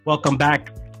Welcome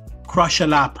back, Crush a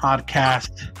Lot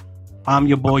podcast. I'm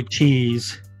your boy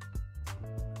Cheese.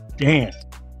 Damn,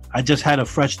 I just had a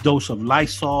fresh dose of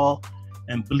Lysol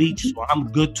and bleach, so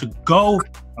I'm good to go.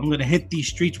 I'm gonna hit these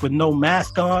streets with no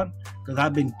mask on because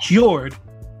I've been cured.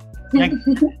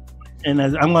 And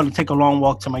I'm gonna take a long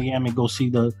walk to Miami and go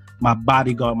see my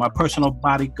bodyguard, my personal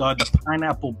bodyguard, the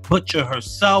Pineapple Butcher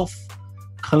herself.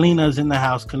 Kalina's in the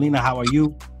house. Kalina, how are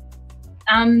you?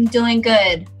 I'm doing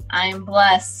good. I'm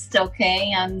blessed.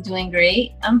 Okay, I'm doing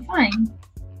great. I'm fine.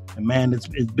 And man, it's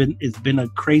been a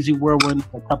crazy whirlwind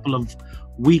for a couple of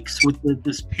weeks with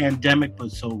this pandemic.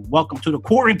 But so welcome to the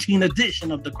quarantine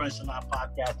edition of the Crush a Lot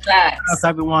podcast. Thanks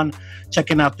everyone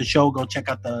checking out the show. Go check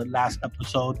out the last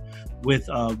episode with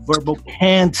Verbal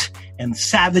Kant and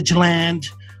Savage Land.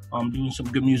 Doing some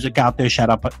good music out there. Shout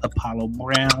out Apollo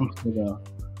Brown for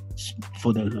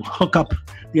the hookup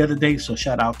the other day. So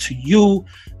shout out to you.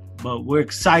 But we're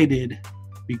excited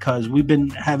because we've been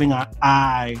having our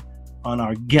eye on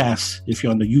our guests. If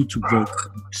you're on the YouTube video,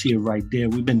 you see it right there.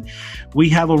 We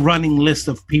have a running list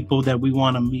of people that we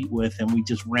want to meet with, and we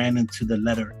just ran into the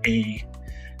letter A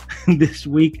this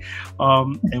week.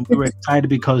 And we're excited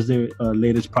because their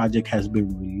latest project has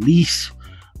been released.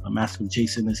 Mask of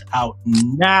Jason is out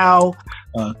now.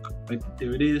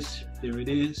 There it is.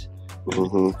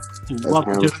 Mm-hmm.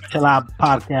 Welcome to the Chill Out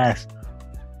podcast.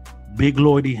 Big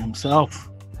Lordy himself,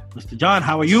 Mr. John.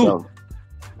 How are you? So,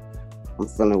 I'm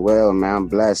feeling well, man. I'm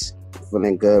blessed.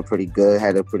 Feeling good, pretty good.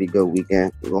 Had a pretty good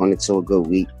weekend. Going into a good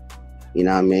week. You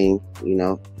know what I mean? You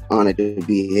know, honored to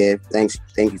be here. Thank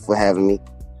you for having me.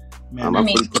 Man, I'm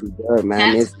feeling pretty good,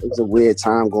 man. It's a weird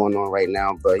time going on right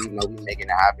now, but you know, we're making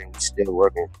it happen. We're still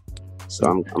working, so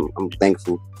I'm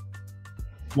thankful.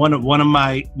 One of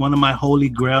my holy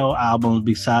grail albums,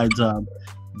 besides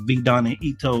V-Don and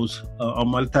Ito's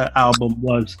Omerta album,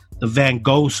 was the Van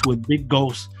Ghost with Big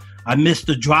Ghost. I missed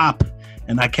the drop,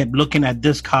 and I kept looking at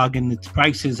Discog and its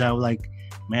prices. I was like,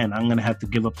 man, I'm gonna have to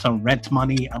give up some rent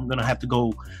money. I'm gonna have to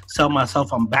go sell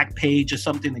myself on Backpage or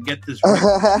something to get this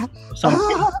rent or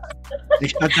something. They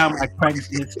shut down my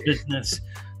Craigslist business,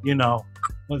 you know.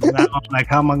 I'm like,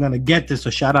 how am I gonna get this?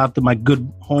 So shout out to my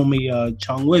good homie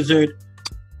Chung Wizard,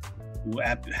 who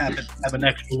happened to have an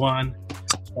extra one.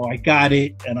 So I got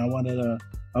it, and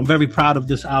I'm very proud of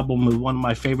this album. It's one of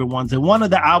my favorite ones, and one of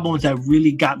the albums that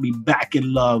really got me back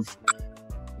in love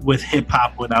with hip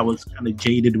hop when I was kind of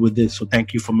jaded with this. So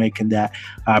thank you for making that.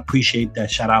 I appreciate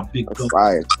that. Shout out Big Ghost.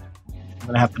 I'm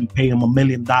gonna have to pay him $1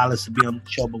 million to be on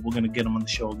the show, but we're gonna get him on the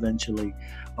show eventually.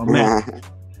 Oh man.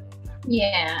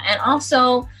 Yeah, and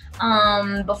also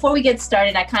before we get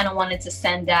started, I kind of wanted to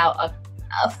send out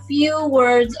a few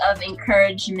words of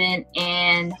encouragement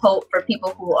and hope for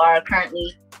people who are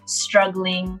currently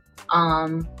struggling,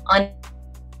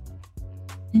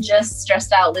 just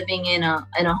stressed out, living in a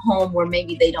home where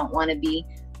maybe they don't want to be.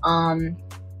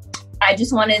 I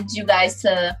just wanted you guys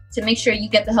to make sure you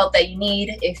get the help that you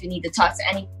need. If you need to talk to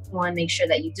anyone, make sure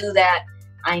that you do that.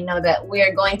 I know that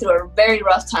we're going through a very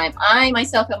rough time. I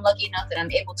myself am lucky enough that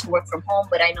I'm able to work from home,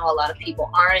 but I know a lot of people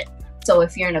aren't. So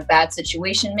if you're in a bad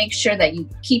situation, make sure that you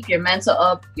keep your mental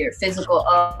up, your physical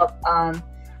up.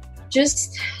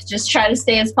 Just try to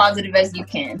stay as positive as you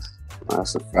can.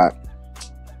 That's a fact.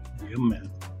 Yeah, man.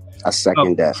 I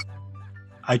second that.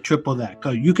 I triple that.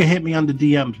 Cause you can hit me on the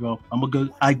DMs, bro. I'm a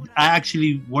good. I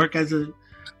actually work as an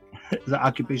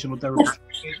occupational therapist,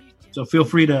 so feel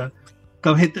free to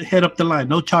come hit up the line.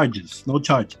 No charges.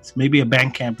 Maybe a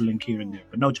Bandcamp link here and there,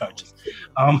 but no charges.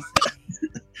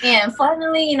 Yeah, and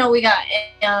finally, you know, we got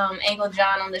Angle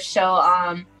John on the show.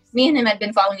 Me and him had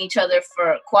been following each other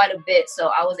for quite a bit, so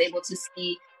I was able to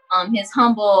see his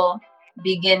humble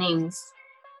beginnings,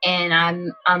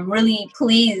 and I'm really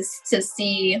pleased to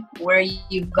see where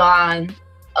you've gone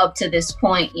up to this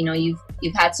point. You know, you've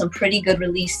had some pretty good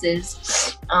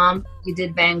releases. You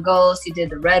did Van Ghost, you did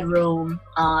The Red Room,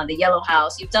 The Yellow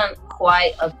House. You've done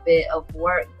quite a bit of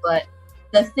work, but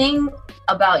the thing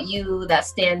about you that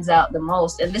stands out the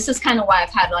most, and this is kind of why I've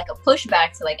had like a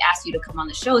pushback to like ask you to come on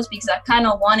the show, is because I kind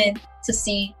of wanted to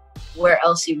see where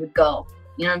else you would go.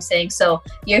 You know what I'm saying? So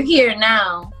you're here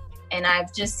now, and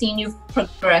I've just seen you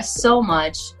progress so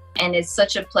much, and it's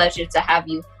such a pleasure to have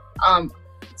you.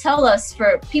 Tell us,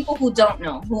 for people who don't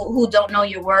know, who don't know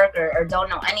your work or don't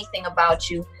know anything about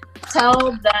you,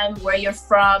 tell them where you're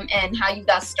from and how you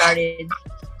got started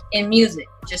in music,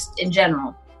 just in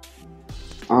general.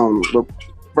 But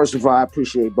first of all, I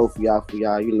appreciate both of y'all for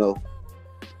y'all, you know,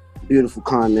 beautiful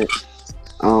comments.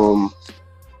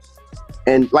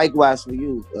 And likewise for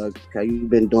you, cause you've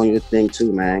been doing your thing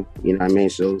too, man. You know what I mean?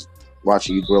 So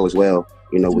watching you grow as well,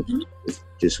 you know, with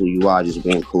just who you are, just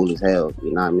being cool as hell.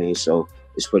 You know what I mean? So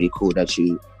it's pretty cool that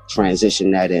you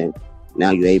transition that and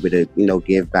now you're able to, you know,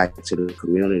 give back to the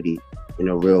community in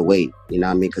a real way. You know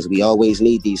what I mean? Because we always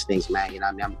need these things, man. You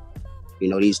know what I mean? You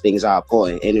know, these things are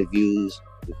important. Interviews,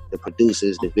 the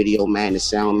producers, the video man, the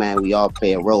sound man, we all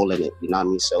play a role in it. You know what I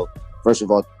mean? So first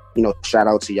of all, you know, shout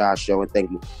out to y'all show and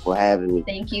thank you for having me.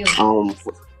 Thank you.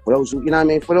 For those who, you know what I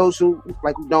mean? For those who,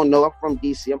 like, who don't know, I'm from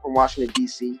DC. I'm from Washington,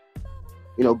 DC.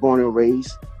 You know, born and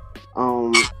raised.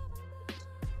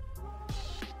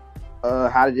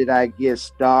 How did I get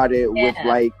started with,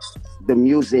 like, the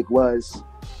music was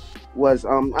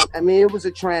I mean, it was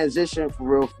a transition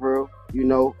for real, you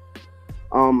know.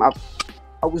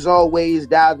 I was always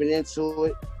diving into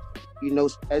it, you know,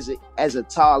 as a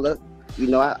toddler. You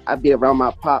know, I'd be around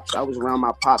my pops. I was around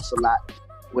my pops a lot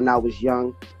when I was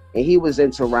young, and he was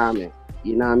into rhyming.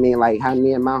 You know what I mean? Like how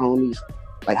me and my homies,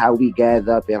 like how we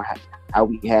gather up and how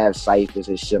we have ciphers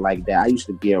and shit like that. I used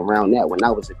to be around that when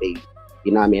I was a baby.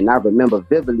 You know what I mean? And I remember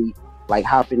vividly, like,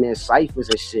 hopping in ciphers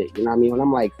and shit. You know what I mean? When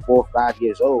I'm like 4 or 5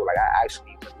 years old, like, I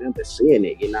actually remember seeing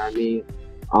it. You know what I mean?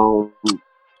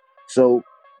 So,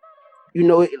 you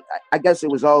know, I guess it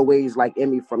was always like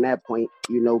in me from that point,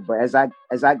 you know. But as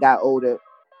I got older,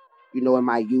 you know, in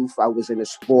my youth, I was into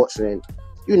sports and,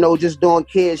 you know, just doing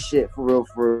kid shit for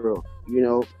real, you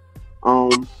know.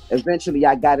 Eventually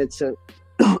I got into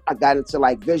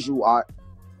like visual art.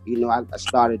 You know, I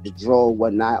started to draw and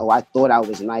whatnot. Oh, I thought I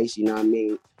was nice, you know what I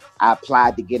mean? I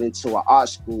applied to get into an art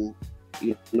school,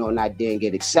 you know, and I didn't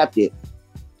get accepted,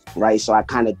 right? So I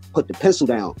kind of put the pencil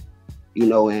down, you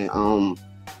know, and,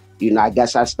 you know, I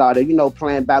guess I started, you know,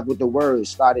 playing back with the words,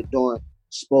 started doing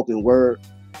spoken word,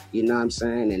 you know what I'm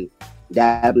saying? And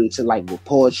dabbling into, like, with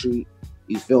poetry,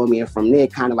 you feel me? And from there,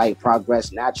 kind of, like,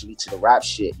 progressed naturally to the rap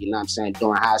shit, you know what I'm saying?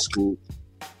 During high school,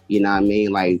 you know what I mean?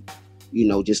 Like, you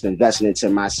know, just investing into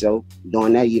myself,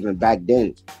 doing that even back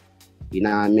then. You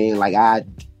know what I mean? Like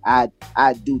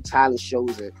I do talent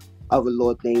shows and other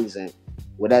little things and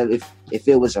whatever. If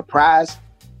it was a prize,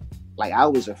 like I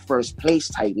was a first place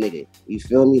type nigga. You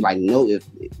feel me? Like no, if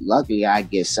luckily I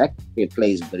get second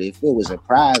place, but if it was a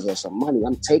prize or some money,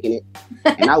 I'm taking it.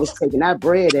 And I was taking that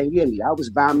bread and you know, I was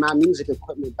buying my music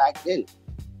equipment back then.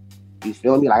 You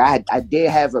feel me? Like I did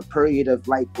have a period of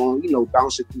like going, you know,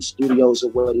 bouncing through studios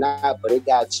or whatnot, but it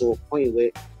got to a point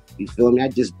where, you feel me? I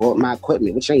just bought my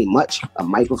equipment, which ain't much. A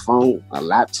microphone, a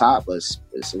laptop,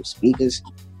 some speakers,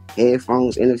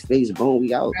 headphones, interface, boom,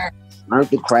 we out. Learned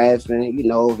the craft and, you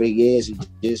know, over the years,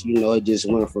 it just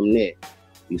went from there.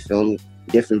 You feel me?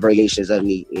 Different variations of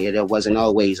me. Yeah, there wasn't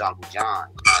always Uncle John.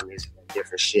 You know what I mean?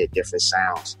 Different shit, different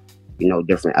sounds, you know,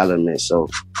 different elements. So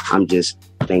I'm just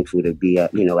thankful to be,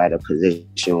 you know, at a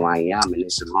position where I am, and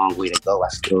it's a long way to go. I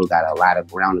still got a lot of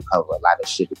ground to cover, a lot of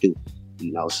shit to do,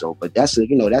 you know. So, but that's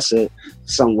a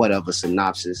somewhat of a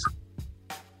synopsis.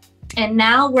 And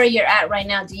now, where you're at right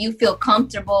now, do you feel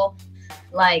comfortable?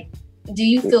 Like, do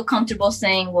you feel comfortable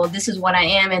saying, "Well, this is what I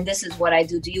am, and this is what I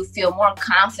do"? Do you feel more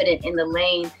confident in the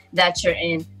lane that you're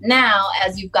in now,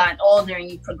 as you've gotten older and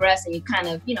you progress and you kind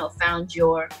of, you know, found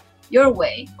your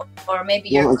way, or maybe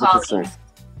your calling?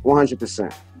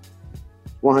 100%.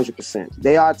 100%.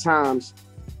 There are times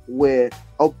where,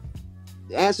 to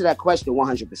answer that question,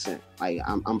 100%. Like,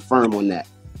 I'm firm on that.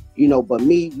 You know, but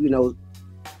me, you know,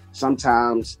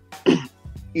 sometimes,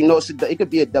 you know, it could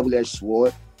be a double-edged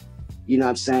sword. You know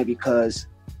what I'm saying? Because,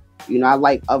 you know, I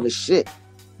like other shit.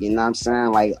 You know what I'm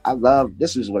saying? Like,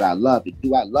 this is what I love to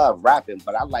do. I love rapping,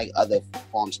 but I like other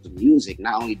forms of music.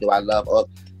 Not only do I love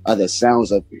other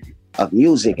sounds of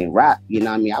music and rap, you know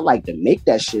what I mean? I like to make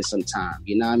that shit sometimes,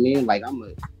 you know what I mean? Like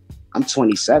I'm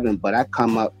 27, but I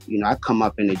come up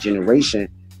in a generation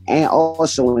and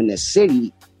also in a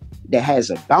city that has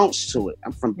a bounce to it.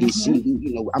 I'm from DC,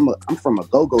 you know, I'm from a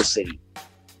go-go city.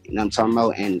 You know what I'm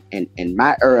talking about? And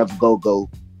my era of go-go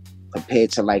compared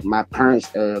to like my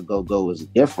parents' era of go-go was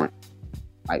different.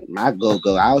 Like my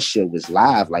go-go, our shit was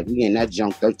live. Like we in that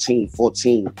junk 13,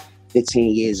 14,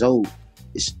 15 years old.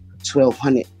 It's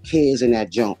 1,200 kids in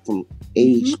that junk from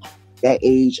that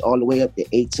age all the way up to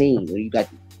 18. Where you got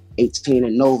 18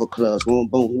 and Nova clubs, boom,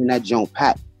 boom, in that junk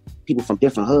packed. People from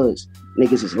different hoods.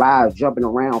 Niggas is live, jumping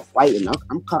around, fighting.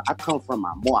 I come from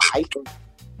a more hyper,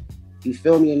 you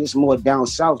feel me? And it's more down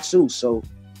south too. So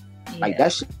like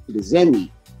that shit is in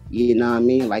me. You know what I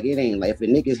mean? Like it ain't like if a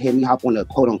niggas hear me hop on a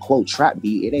quote unquote trap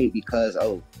beat, it ain't because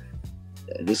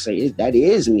that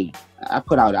is me. I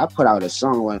put out a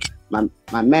song when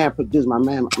my man produced my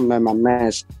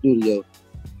man's studio.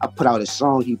 I put out a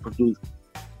song he produced,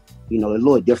 you know, a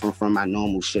little different from my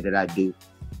normal shit that I do.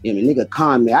 I mean, nigga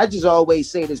comment. I just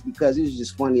always say this because it's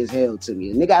just funny as hell to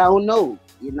me. The nigga I don't know.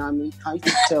 You know what I mean? You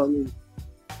can't tell me,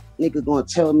 nigga gonna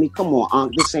tell me, come on,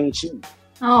 Unc, this ain't you.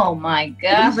 Oh my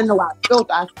God. Even though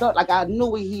I felt like I know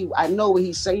what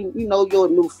he's saying. You know, you're a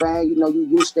new fan. You know, you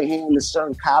used to hearing a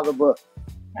certain caliber,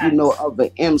 you know, of an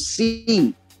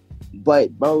MC.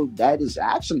 But bro, that is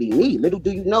actually me. Little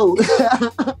do you know.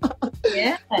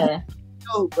 Yeah.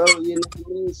 No, bro, you know what I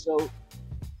mean? So,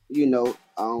 you know,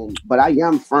 but I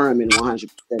am firm in 100%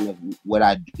 of what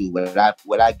I do.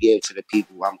 What I give to the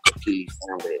people, I'm completely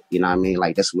firm with it. You know what I mean?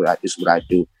 Like that's what I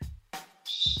do.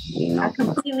 You know? I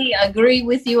completely agree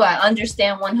with you. I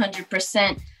understand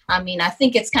 100%. I mean, I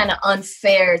think it's kind of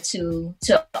unfair to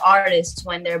artists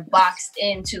when they're boxed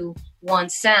into one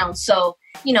sound. So,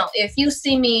 you know, if you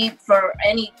see me for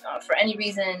any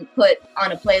reason put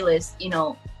on a playlist, you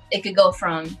know, it could go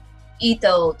from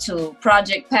Ito to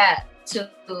Project Pat to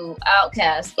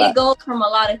Outkast. It goes from a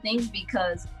lot of things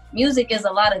because music is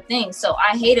a lot of things. So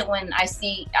I hate it when I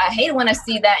see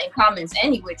that in comments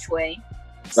any which way.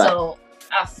 Right. So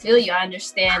I feel you. I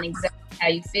understand exactly how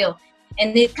you feel.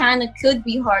 And it kind of could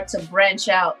be hard to branch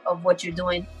out of what you're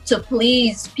doing to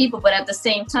please people, but at the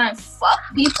same time, fuck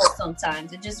people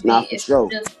sometimes. It just be it's sure.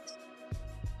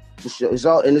 For sure.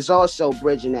 It's also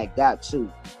bridging that gap too.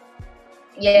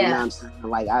 Yeah. You know what I'm saying?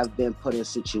 Like I've been put in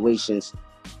situations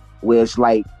where it's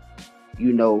like,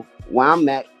 you know, where I'm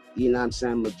at, you know what I'm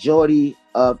saying, majority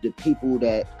of the people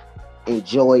that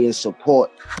enjoy and support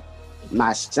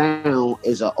my sound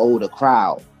is an older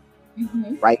crowd.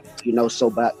 Mm-hmm. Right, you know, so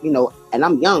but you know, and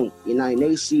I'm young, you know, and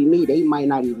they see me, they might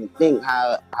not even think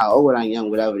how old I am,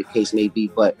 whatever the case may be,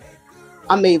 but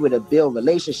I'm able to build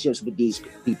relationships with these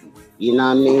people. You know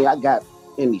what I mean? I got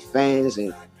many fans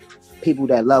and people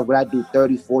that love what I do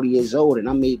 30, 40 years old, and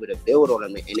I'm able to build on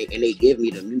them, and they give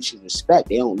me the mutual respect.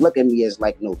 They don't look at me as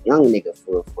like no young nigga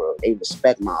for they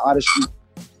respect my artistry,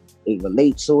 they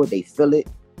relate to it, they feel it.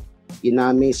 You know what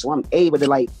I mean? So I'm able to,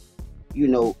 like, you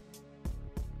know,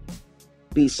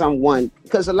 be someone,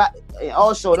 because a lot,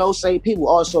 also those same people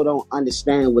also don't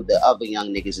understand what the other young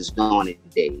niggas is doing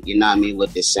today. You know what I mean?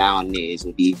 What the sound is,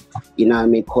 would be, you know what I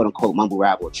mean, quote unquote mumble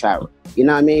rap or trap. You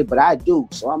know what I mean? But I do.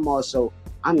 So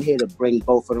I'm here to bring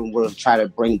both of them worlds, try to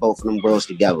bring both of them worlds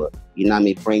together. You know what I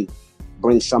mean?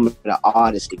 Bring some of the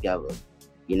artists together.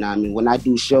 You know what I mean? When I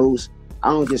do shows, I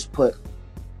don't just put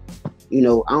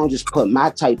my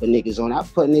type of niggas on. I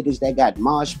put niggas that got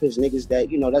mosh pits, niggas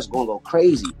that, you know, that's gonna go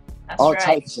crazy. That's all right.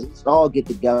 Types of, let's all get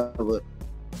together.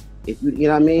 If you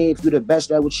know what I mean? If you're the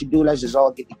best at what you do, let's just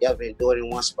all get together and do it in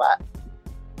one spot.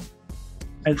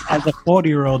 As a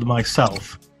 40-year-old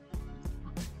myself,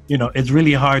 you know, it's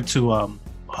really hard to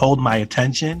hold my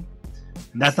attention.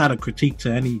 And that's not a critique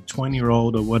to any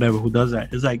 20-year-old or whatever who does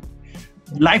that. It's like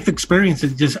life experience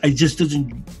is just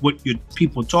doesn't, what your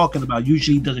people talking about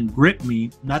usually doesn't grip me.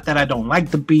 Not that I don't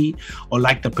like the beat or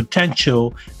like the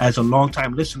potential. As a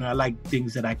long-time listener, I like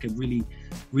things that I could really,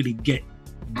 really get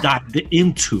dived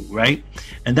into, right?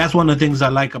 And that's one of the things I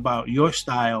like about your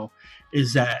style,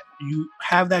 is that you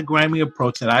have that grimy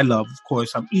approach that I love. Of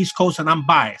course, I'm East Coast and I'm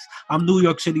biased. I'm New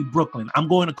York City, Brooklyn. I'm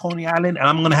going to Coney Island and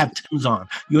I'm going to have Timbs on.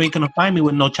 You ain't going to find me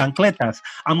with no chancletas.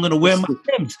 I'm going to wear my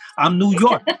Timbs. I'm New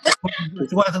York. That's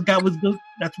what the guy was doing.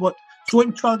 That's what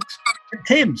swing trunks and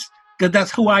Timbs, because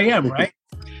that's who I am, right?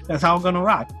 That's how I'm going to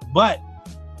rock. But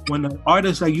when an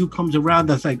artist like you comes around,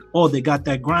 that's like, oh, they got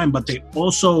that grind, but they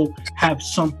also have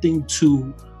something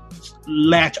to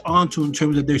latch onto in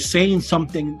terms of they're saying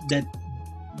something that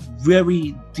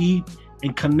very deep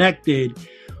and connected.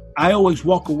 I always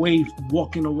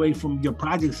walking away from your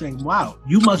project saying, wow,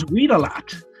 you must read a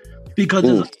lot, because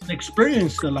it's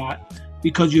experienced a lot,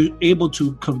 because you're able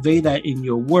to convey that in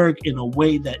your work in a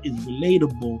way that is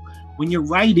relatable. When you're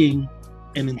writing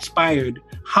and inspired,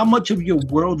 how much of your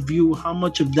worldview, how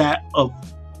much of that,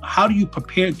 how do you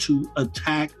prepare to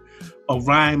attack a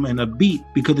rhyme and a beat?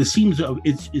 Because it seems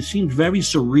very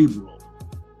cerebral.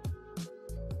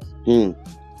 Yeah.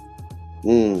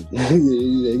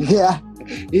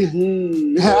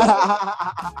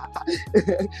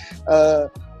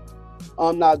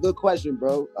 Nah, good question,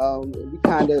 bro. We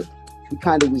kind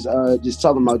of was just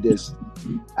talking about this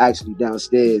actually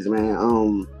downstairs,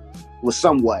 man. Was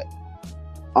somewhat.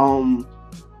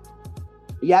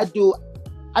 Yeah,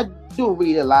 I do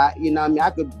read a lot, you know what I mean? I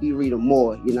could be reading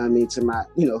more, you know what I mean, to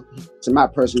my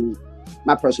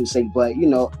personal sake, but you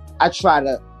know, I try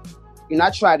to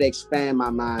expand my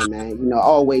mind, man. You know,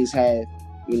 always have,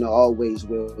 you know, always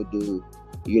will do.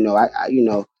 You know,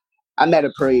 I'm at a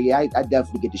period. I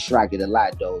definitely get distracted a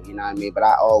lot, though. You know what I mean? But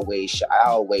I always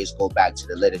go back to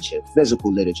the literature,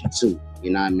 physical literature too.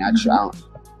 You know what I mean? I try.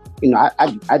 You know,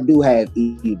 I do have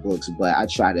e-books, but I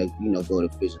try to, you know, go the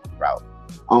physical route.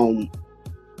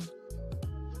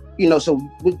 so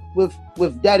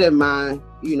with that in mind,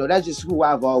 that's just who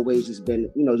I've always just been,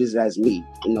 just as me,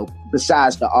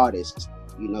 besides the artist,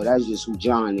 that's just who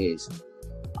John is.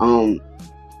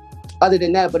 Other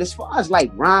than that, but as far as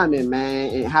like rhyming,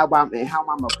 man, and how I'm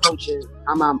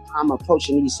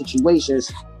approaching these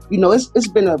situations, it's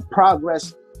been a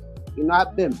progress.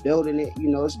 I've been building it.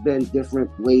 It's been different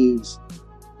ways,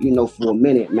 for a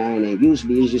minute, man. And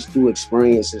usually it's just through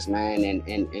experiences, man,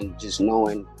 and just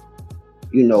knowing,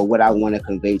 what I want to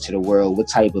convey to the world, what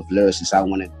type of lyricist I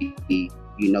want to be,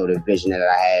 the vision that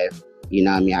I have. What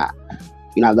I mean?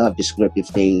 I love descriptive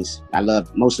things.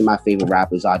 Most of my favorite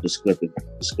rappers are descriptive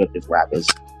rappers.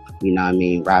 What I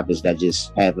mean? Rappers that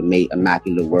just have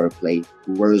immaculate wordplay,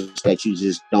 words that you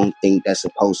just don't think that's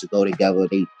supposed to go together.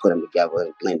 They put them together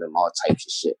and blend them, all types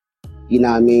of shit. What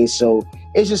I mean? So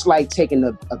it's just like taking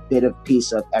a bit of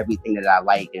piece of everything that I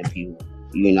like in people.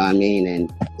 What I mean? And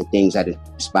the things that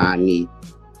inspire me.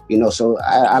 So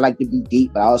I like to be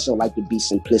deep, but I also like to be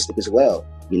simplistic as well.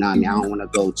 What I mean? I don't want to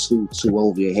go too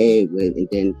over your head with, and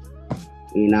then,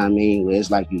 what I mean? Where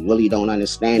it's like you really don't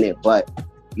understand it, but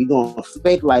you're going to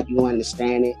fake like you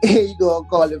understand it. You're going to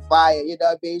call it fire, what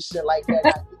I mean? Shit like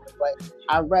that. But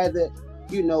I'd rather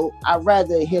hit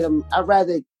them. I'd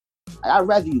rather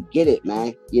you get it,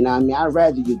 man. What I mean? I'd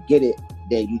rather you get it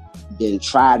than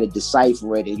try to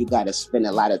decipher it, and you got to spend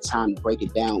a lot of time to break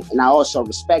it down. And I also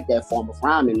respect that form of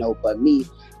rhyming, though. But me,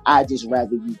 I just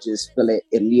rather you just feel it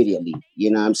immediately.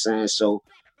 You know what I'm saying? So,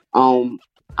 I'm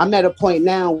at a point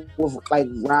now with like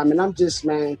rhyming. I'm just,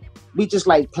 man, we just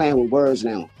like playing with words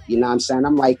now. You know what I'm saying?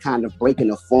 I'm like kind of breaking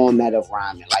the format of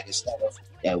rhyming. Like instead of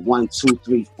that 1, 2,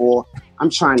 3, 4, I'm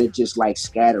trying to just like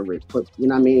scatter it. Put,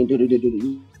 what I mean?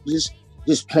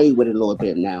 Just play with it a little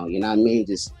bit now. What I mean?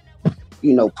 Just,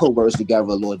 put words together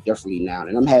a little differently now.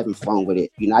 And I'm having fun with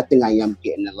it. I think I am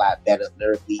getting a lot better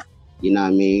lyrically. What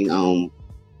I mean?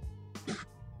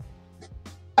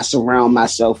 I surround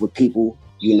myself with people,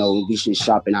 we should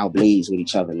sharpen our blades with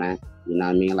each other, man. What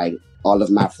I mean? Like, all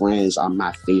of my friends are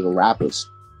my favorite rappers.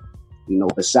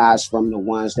 Besides from the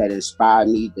ones that inspired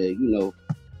me to,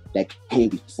 that came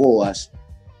before us.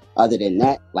 Other than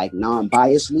that, like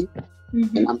non-biasedly,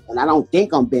 and I don't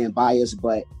think I'm being biased,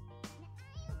 but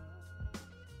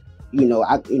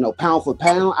pound for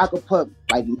pound, I could put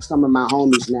like some of my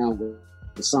homies now with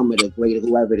some of the greatest,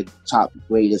 whoever the top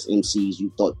greatest MCs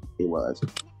you thought it was.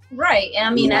 Right. And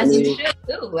I mean, you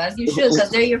should, because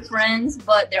they're your friends,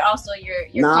 but they're also your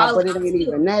colleagues. But it ain't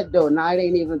even that, though. It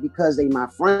ain't even because they my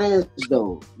friends,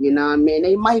 though. What I mean?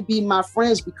 They might be my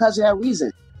friends because of that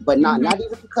reason, but not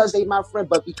even because they my friend,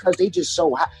 but because they just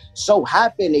so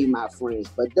happy they my friends.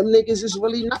 But them niggas is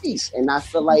really nice, and I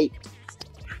feel like,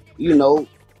 they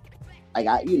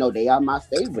are my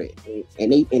favorite,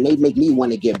 and they make me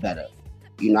want to get better.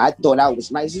 I thought I was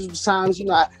nice. There was times,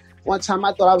 one time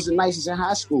I thought I was the nicest in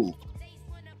high school.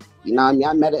 What I mean?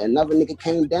 I met another nigga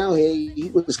came down here.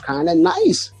 He was kind of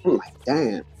nice. I'm like,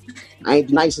 damn, I ain't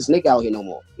the nicest nigga out here no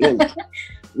more.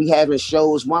 We having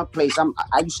shows one place.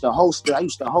 I used to host an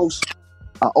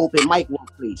open mic one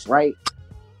place, right?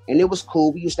 And it was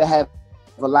cool. We used to have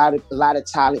a lot of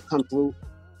talent come through,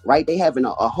 right? They having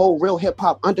a whole real hip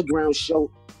hop underground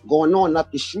show going on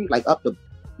up the street, like up the,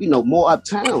 more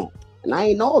uptown. And I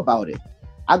ain't know about it.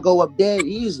 I go up there,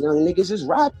 these young niggas is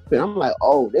rapping. I'm like,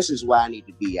 oh, this is where I need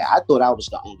to be at. I thought I was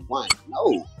the only one.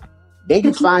 No. Then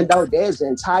you find out there's an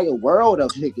entire world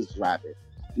of niggas rapping.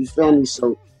 You feel me?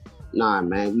 So, nah,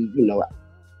 man,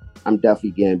 I'm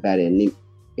definitely getting better. And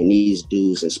these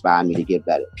dudes inspire me to get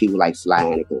better. People like Fly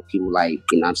Hannigan, people like,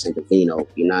 Davino,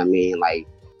 what I mean? Like,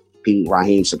 people,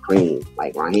 Raheem Supreme.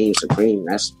 Like, Raheem Supreme,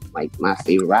 that's like my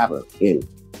favorite rapper. And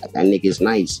that nigga's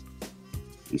nice.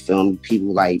 You feel me?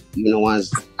 People like,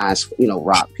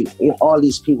 Rock people. All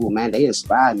these people, man, they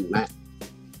inspire me, man.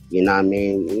 What I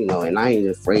mean? And I ain't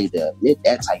afraid to admit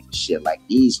that type of shit. Like,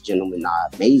 these gentlemen are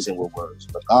amazing with words.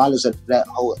 Regardless of that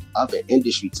whole other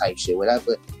industry type shit,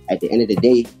 whatever, at the end of the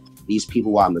day, these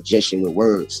people are magician with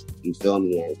words. You feel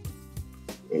me?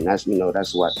 And that's,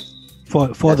 that's what. For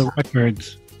the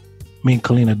records, me and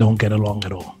Kalina don't get along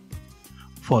at all.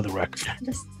 For the record.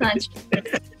 That's not true.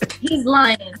 He's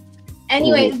lying.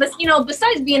 Anyway, but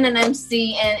besides being an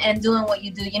MC and doing what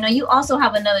you do, you also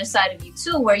have another side of you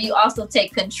too, where you also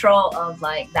take control of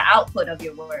like the output of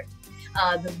your work,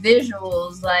 the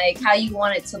visuals, like how you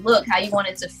want it to look, how you want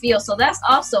it to feel. So that's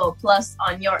also a plus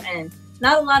on your end.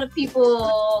 Not a lot of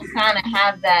people kind of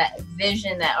have that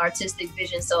vision, that artistic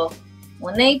vision. So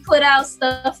when they put out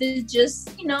stuff, it's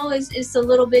just, it's a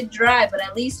little bit dry. But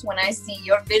at least when I see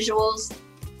your visuals,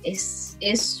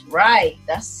 it's right.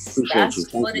 That's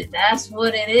what it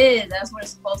is. That's what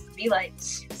it's supposed to be like.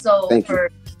 So for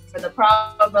the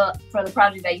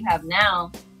project that you have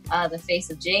now, The Face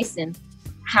of Jason,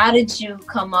 how did you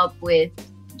come up with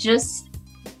just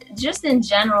in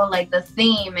general, like the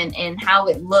theme and how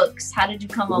it looks? How did you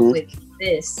come up with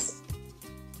this?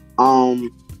 Well,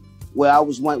 I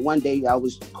was one day I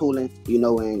was cooling, you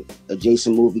know, and a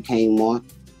Jason movie came on,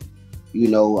 you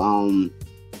know,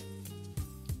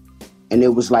 and it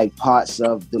was like parts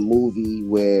of the movie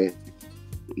where,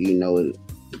 you know,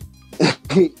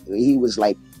 he was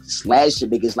like slashing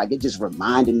niggas, like it just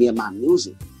reminded me of my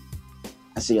music.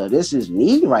 I said, yo, this is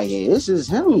me right here. This is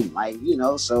him, like, you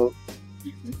know. So,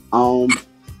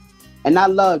 and I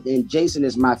loved, and Jason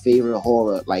is my favorite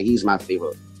horror. Like, he's my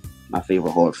favorite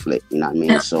horror flick. You know what I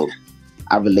mean? So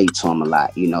I relate to him a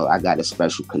lot. You know, I got a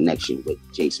special connection with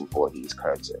Jason Voorhees'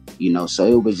 character. You know, so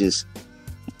it was just,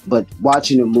 but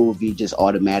watching the movie just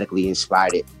automatically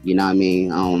inspired it. You know what I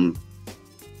mean?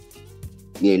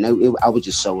 Yeah, no, I was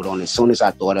just sold on it. As soon as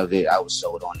I thought of it, I was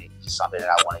sold on it. Just something that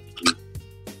I wanted to do.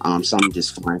 Something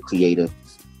just fun, creative.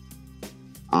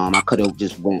 I could have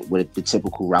just went with the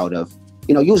typical route of,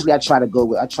 you know, usually I try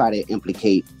to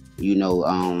implicate, you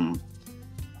know,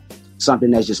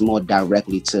 something that's just more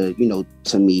directly to, you know,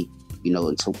 to me, you know,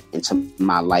 into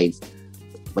my life.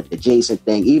 But the Jason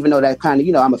thing, even though that kind of,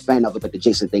 you know, I'm a fan of it, but the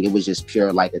Jason thing, it was just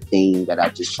pure like a thing that I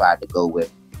just tried to go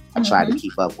with. I tried to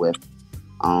keep up with.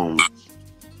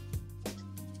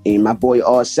 And my boy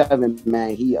R7,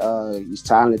 man, he's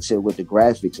talented with the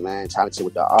graphics, man, talented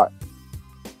with the art.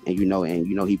 And you know,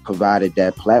 he provided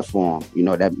that platform, you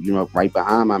know, that, you know, right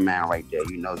behind my man right there.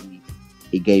 You know,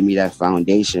 he gave me that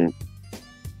foundation,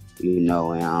 you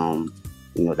know, and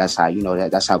you know, that's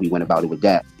how we went about it with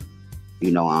that.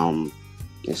 You know,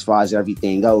 as far as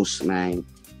everything else, man,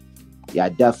 yeah, I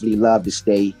definitely love to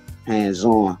stay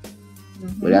hands-on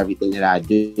with everything that I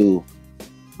do.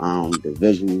 The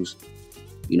visuals,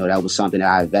 you know, that was something that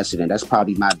I invested in. That's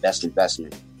probably my best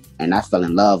investment. And I fell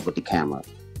in love with the camera.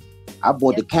 I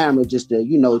bought the camera just to,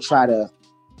 you know, try to,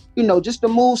 you know, just to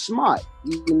move smart.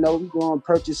 You know, we go and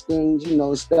purchase things, you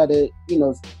know, instead of, you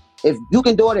know, if you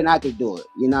can do it, then I can do it.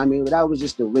 You know what I mean? But that was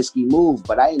just a risky move.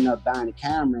 But I ended up buying a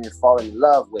camera and falling in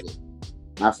love with it.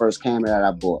 My first camera that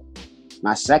I bought.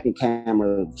 My second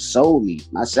camera sold me.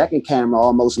 My second camera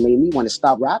almost made me want to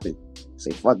stop rapping. Say,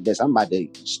 fuck this, I'm about to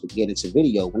get into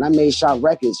video. When I made Sharp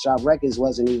Records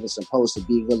wasn't even supposed to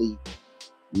be really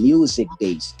music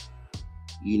based.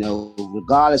 You know,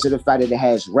 regardless of the fact that it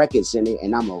has records in it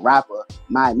and I'm a rapper,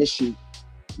 my initial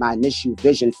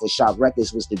vision for Sharp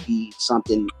Records was to be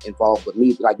something involved with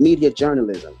me, like media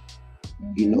journalism.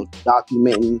 You know,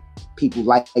 documenting people's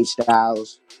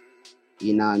lifestyles.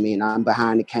 You know what I mean? I'm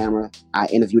behind the camera. I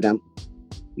interview them.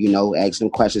 You know, ask them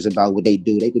questions about what they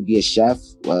do. They could be a chef.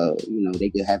 You know,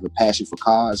 they could have a passion for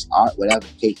cars, art, whatever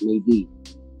the case may be.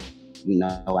 You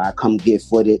know, I come get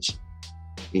footage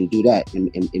and do that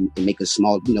and make a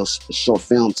small, you know, short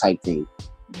film type thing.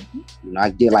 You know, I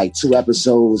did like 2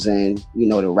 episodes and, you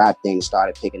know, the rap thing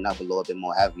started picking up a little bit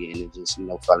more heavy and it just, you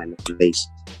know, fell into place.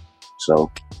 So,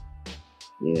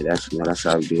 yeah, that's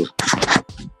how I do it.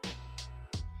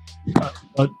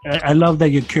 But I love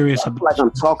that you're curious about. Like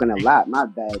I'm talking a lot. My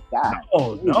bad, God.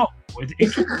 Oh no!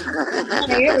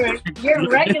 You're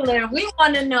regular. We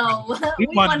want to know. We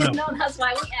want to know. That's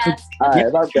why we ask. All right,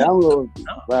 okay. I'm a little.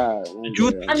 I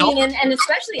mean, and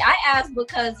especially I ask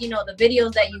because, you know, the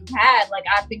videos that you've had. Like,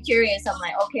 I've been curious. I'm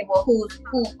like, okay, well,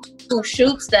 who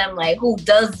shoots them? Like, who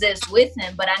does this with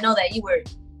him? But I know that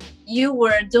you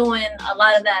were doing a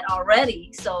lot of that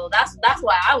already. So that's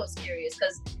why I was curious,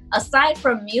 because aside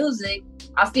from music,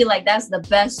 I feel like that's the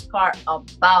best part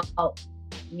about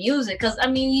music. Because I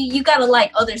mean, you gotta like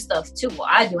other stuff too. Well,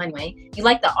 I do anyway. You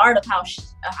like the art of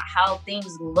how things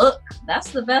look.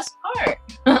 That's the best part.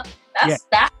 That's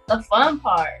the fun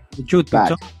part. The truth be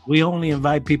told, we only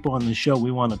invite people on the show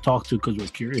we want to talk to because we're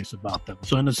curious about them.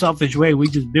 So in a selfish way, we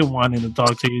just been wanting to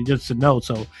talk to you just to know.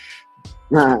 So.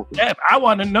 Yeah, I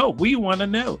want to know. We want to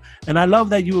know. And I love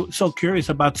that you're so curious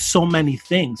about so many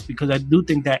things, because I do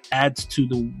think that adds to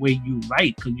the way you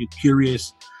write, because you're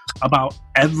curious about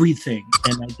everything.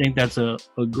 And I think that's a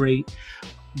great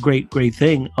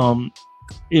thing.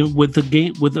 With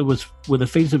the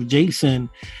Face of Jason,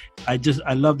 I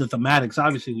love the thematics.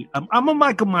 Obviously, I'm a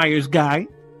Michael Myers guy.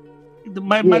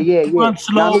 My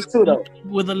slow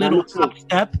with a little top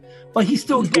step, but he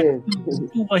still gets to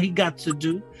do what he got to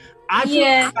do.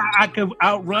 I could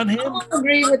outrun him. I'm gonna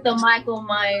agree with the Michael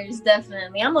Myers,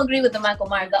 definitely. I'm gonna agree with the Michael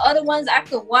Myers. The other ones I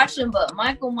could watch them, but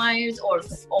Michael Myers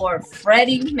or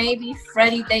Freddy, maybe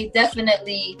Freddy, they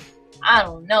definitely I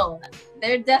don't know.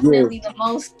 They're definitely the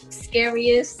most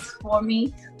scariest for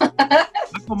me.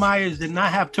 Michael Myers did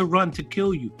not have to run to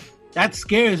kill you. That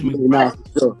scares me. No,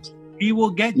 sure. He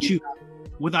will get you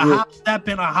with a hop, step,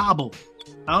 and a hobble.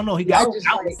 I don't know. He got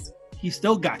out. He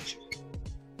still got you.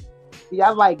 See, I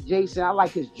like Jason. I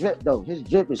like his drip though. His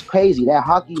drip is crazy. That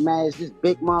hockey mask, this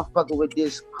big motherfucker with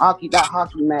that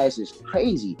hockey mask is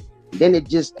crazy. Then it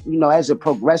just, as it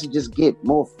progresses, just get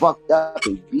more fucked up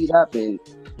and beat up, and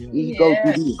he go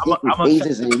through these different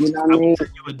phases, and you know what I mean?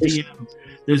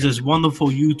 There's this wonderful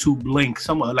YouTube link,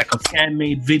 somewhere like a fan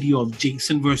made video of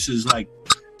Jason versus like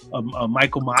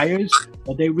Michael Myers,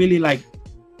 but they really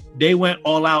they went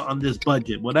all out on this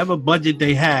budget. Whatever budget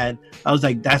they had, I was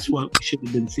like, that's what we should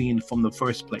have been seeing from the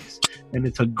first place. And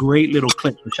it's a great little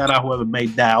clip. So shout out whoever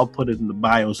made that. I'll put it in the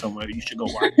bio somewhere. You should go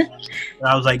watch it. And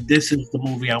I was like, this is the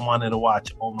movie I wanted to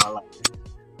watch all my life.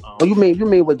 You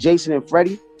mean with Jason and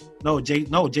Freddy? No,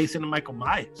 Jason and Michael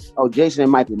Myers. Oh, Jason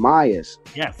and Michael Myers.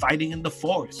 Yeah, fighting in the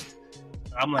forest.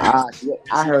 I'm like,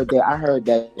 I heard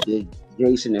that the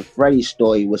Jason and Freddy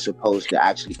story was supposed to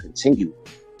actually continue.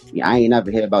 Yeah, I ain't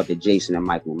never heard about the Jason and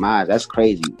Michael Myers. That's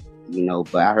crazy,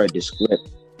 but I heard the script.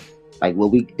 Like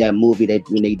that movie that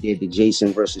when they did the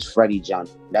Jason versus Freddy jump,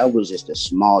 that was just a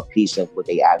small piece of what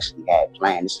they actually had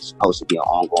planned. This was supposed to be an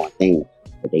ongoing thing,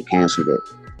 but they canceled it.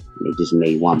 And they just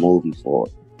made one movie for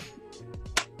it.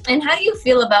 And how do you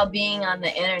feel about being on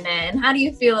the internet? And how do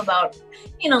you feel about,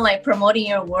 promoting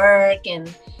your work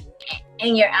and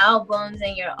your albums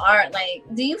and your art? Like,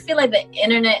 do you feel like the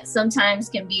internet sometimes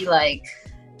can be like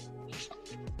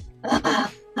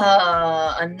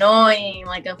annoying,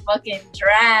 like a fucking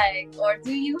drag? Or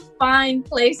do you find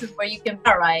places where you can,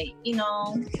 all right,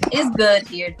 it's good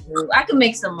here too. I can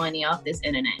make some money off this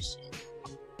internet shit.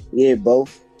 Yeah,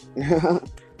 both.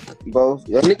 Both.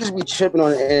 Yo, niggas be tripping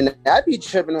on the internet. I be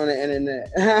tripping on the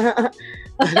internet.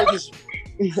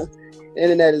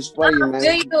 Internet is funny, man. I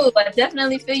feel you. I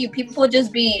definitely feel you. People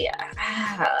just be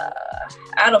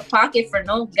out of pocket for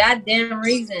no goddamn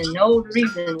reason, no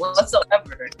reason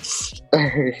whatsoever.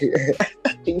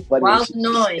 While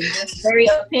annoying, just very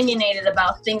opinionated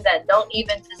about things that don't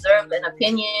even deserve an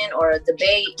opinion or a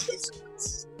debate.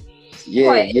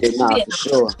 For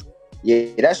sure. Yeah,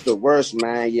 that's the worst,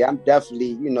 man. Yeah, I'm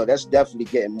definitely, that's definitely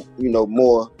getting,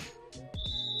 more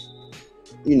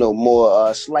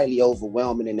slightly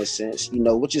overwhelming in a sense,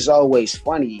 which is always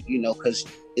funny, because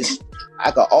we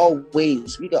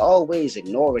can always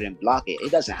ignore it and block it. It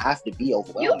doesn't have to be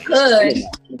overwhelming. You could. You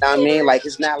know what I mean? Like,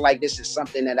 it's not like this is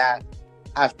something that I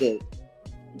have to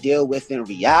deal with in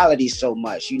reality so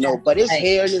much, but it's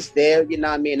here and it's there, you know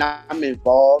what I mean? I'm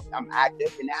involved, I'm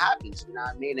active, and it happens, you know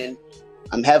what I mean? And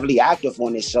I'm heavily active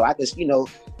on this, so I can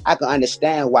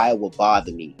understand why it would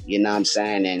bother me, you know what I'm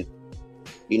saying? And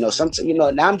sometimes,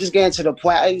 now I'm just getting to the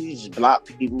point I just block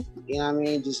people, you know what I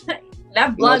mean? Just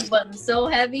that block button's so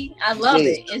heavy. I love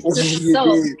it. It's just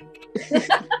so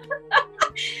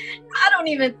I don't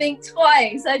even think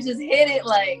twice. I just hit it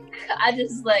I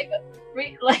just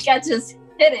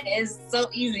hit it. It's so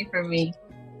easy for me.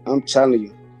 I'm telling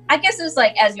you. I guess it's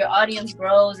like as your audience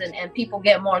grows and people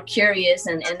get more curious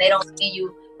and they don't see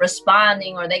you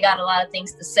responding or they got a lot of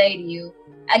things to say to you,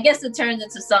 I guess it turns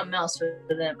into something else for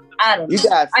them. I don't know. You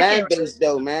got fan base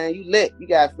though, man. You lit. You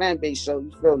got fan base, so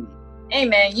you feel me? Hey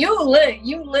man, you lit,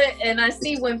 and I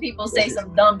see when people say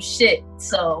some dumb shit,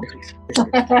 so.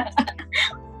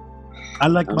 I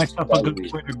like myself a good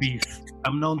Twitter beef.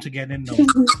 I'm known to get in them.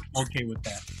 Okay with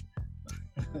that.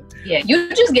 Yeah, you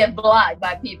just get blocked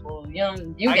by people.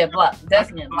 You get blocked,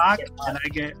 definitely. And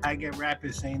I get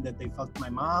rappers saying that they fucked my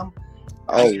mom.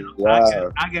 Oh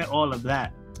wow! I get all of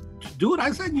that, dude.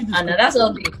 I said you. I know that's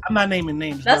OD. I'm not naming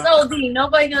names. That's OD.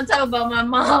 Nobody gonna talk about my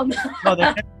mom. No,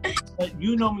 but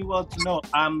you know me well to know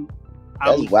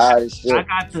that's wild as shit. I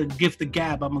got the gift of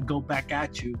gab. I'm gonna go back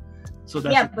at you. So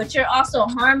that's but you're also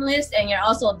harmless and you're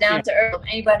also down to earth. If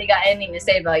anybody got anything to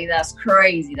say about you, that's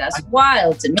crazy. That's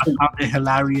wild to me. I found it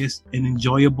hilarious and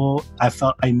enjoyable. I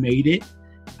felt I made it.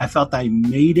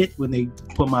 When they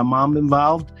put my mom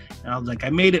involved. And I was like, I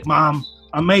made it, Mom.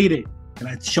 I made it. And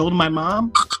I showed my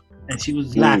mom and she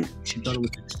was laughing. She thought it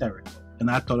was hysterical. And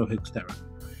I thought it was hysterical.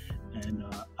 And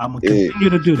I'm going to continue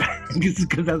to do that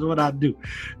because that's what I do.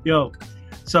 Yo,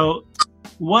 so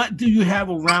what do you have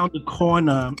around the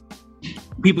corner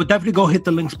People, definitely go hit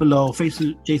the links below. Face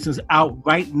of Jason's out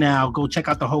right now. Go check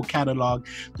out the whole catalog.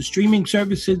 The streaming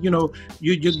services, you know,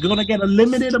 you're going to get a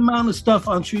limited amount of stuff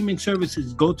on streaming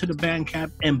services. Go to the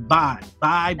Bandcamp and buy. Hit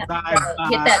that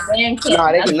Bandcamp.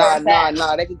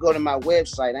 Nah. They can go to my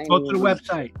website. Go to the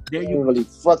website. There you ain't really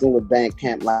fucking with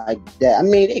Bandcamp like that. I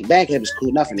mean, Bandcamp is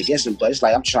cool, nothing against them, but it's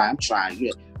like I'm trying. You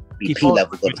know, BP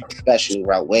level, go to the professional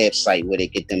route website where they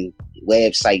get them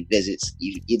website visits.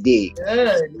 You dig?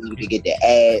 Good. You can get the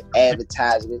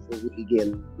advertisements and we can get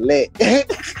lit.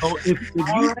 So if you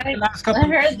right. I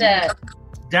heard that.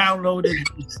 Downloaded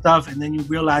stuff and then you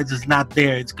realize it's not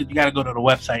there, it's good. You got to go to the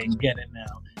website and get it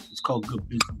now. It's called Good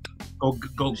Business.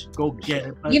 Go get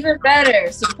it. Even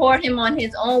better, support him on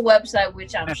his own website,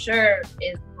 which I'm sure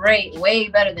is great, way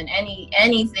better than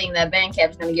anything that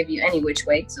Bandcamp's going to give you any which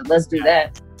way. So let's do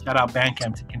that. Shout out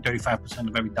Bandcamp, taking 35%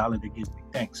 of every dollar they give me.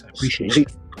 Thanks, I appreciate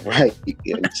it. Right,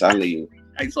 I'm telling you.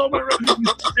 I saw my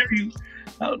revenue.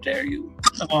 How dare you?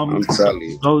 I'm telling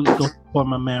you. Go support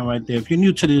my man right there. If you're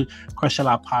new to the Crush a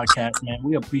Lot podcast, man,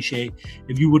 we appreciate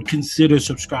if you would consider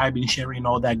subscribing, sharing,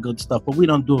 all that good stuff. But we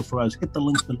don't do it for us. Hit the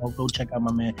links below. Go check out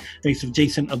my man, Face of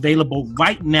Jason, available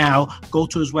right now. Go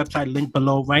to his website, link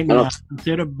below right now.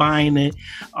 Consider buying it.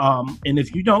 And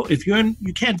if you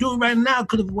can't do it right now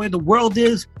because of the way the world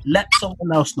is, let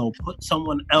someone else know. Put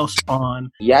someone else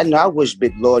on. Yeah, I know. I wish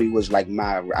Big Lordy was like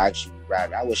my actual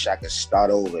rapper. I wish I could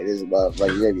start over. This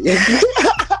motherfucker.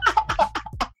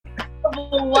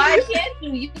 Why can't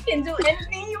you? You can do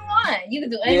anything you want. You can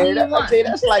do anything you want.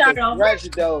 That's like a rush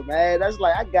though, man. That's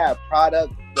like I got a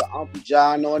product with Uncle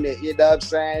John on it. You know what I'm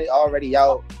saying? Already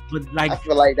out. But like, I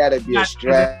feel like that'd be a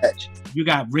stretch. You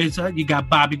got RZA, you got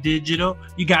Bobby Digital,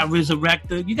 you got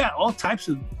Resurrector, you got all types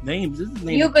of names.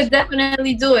 You could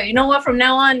definitely do it. You know what? From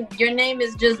now on, your name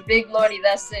is just Big Lordy.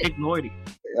 That's it. Big Lordy.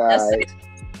 That's it.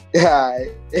 That's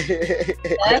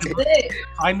it.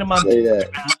 Find them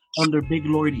under Big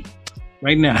Lordy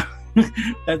right now.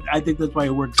 I think that's why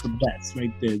it works the best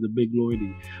right there, the Big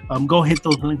Lordy. Go hit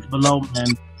those links below,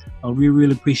 man. We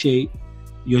really appreciate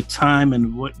your time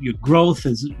and what your growth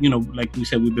is. You know, like we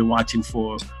said, we've been watching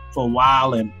for a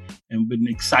while and been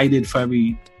excited for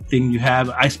everything you have.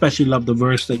 I especially love the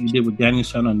verse that you did with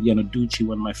Danielson on Yanaduchi,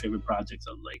 one of my favorite projects.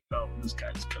 I was like, oh, this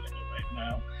guy's killing it right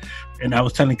now. And I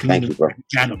was telling Kalina,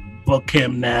 gotta book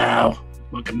him now.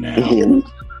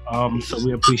 So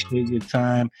we appreciate your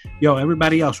time. Yo,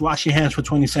 everybody else, wash your hands for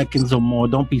 20 seconds or more.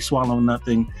 Don't be swallowing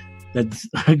nothing that's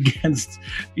against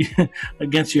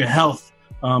your health.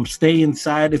 Stay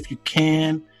inside if you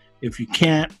can. If you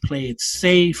can't, play it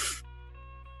safe.